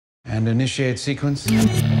And initiate sequence.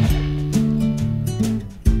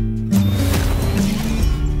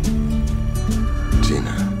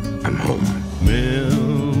 Gina, I'm home.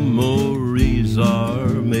 Memories are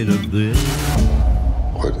made of this.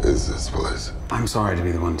 What is this place? I'm sorry to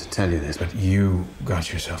be the one to tell you this, but you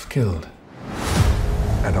got yourself killed.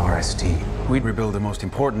 At RST, we rebuild the most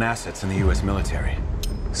important assets in the U.S. military.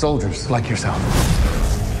 Soldiers like yourself.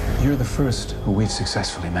 You're the first who we've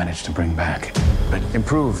successfully managed to bring back, but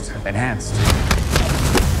improved, enhanced.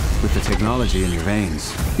 With the technology in your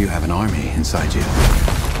veins, you have an army inside you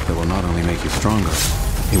that will not only make you stronger,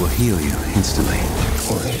 it will heal you instantly.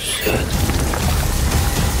 Holy shit.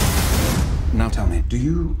 Now tell me, do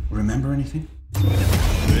you remember anything?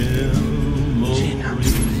 Gina.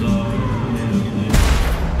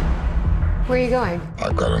 Where are you going?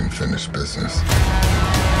 I've got unfinished business.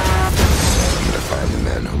 I'm gonna find the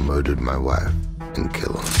man who murdered my wife and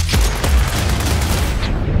kill him.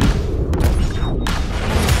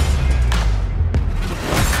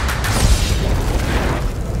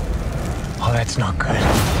 Oh, that's not good.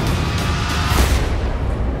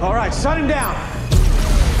 All right, shut him down.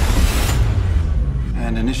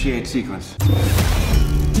 And initiate sequence.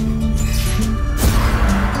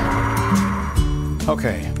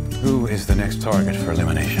 Okay, who is the next target for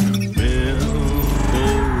elimination? Memories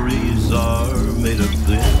are made of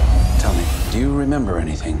this. Tell me, do you remember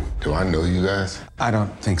anything? Do I know you guys? I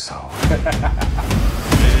don't think so.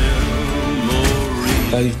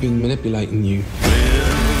 They've been manipulating you.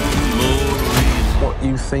 What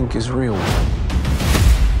you think is real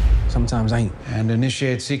sometimes ain't. And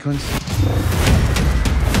initiate sequence.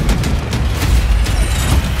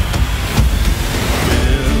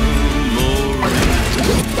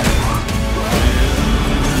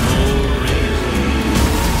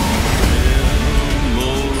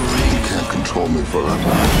 You can't control me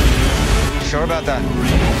forever. Sure about that?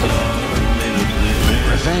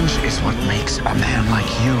 Revenge is what makes a man like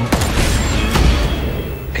you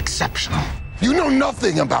exceptional. You know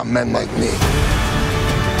nothing about men like me.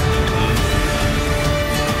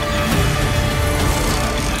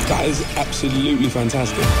 That is absolutely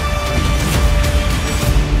fantastic.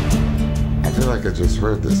 I feel like I just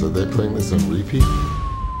heard this. Are they playing this on repeat?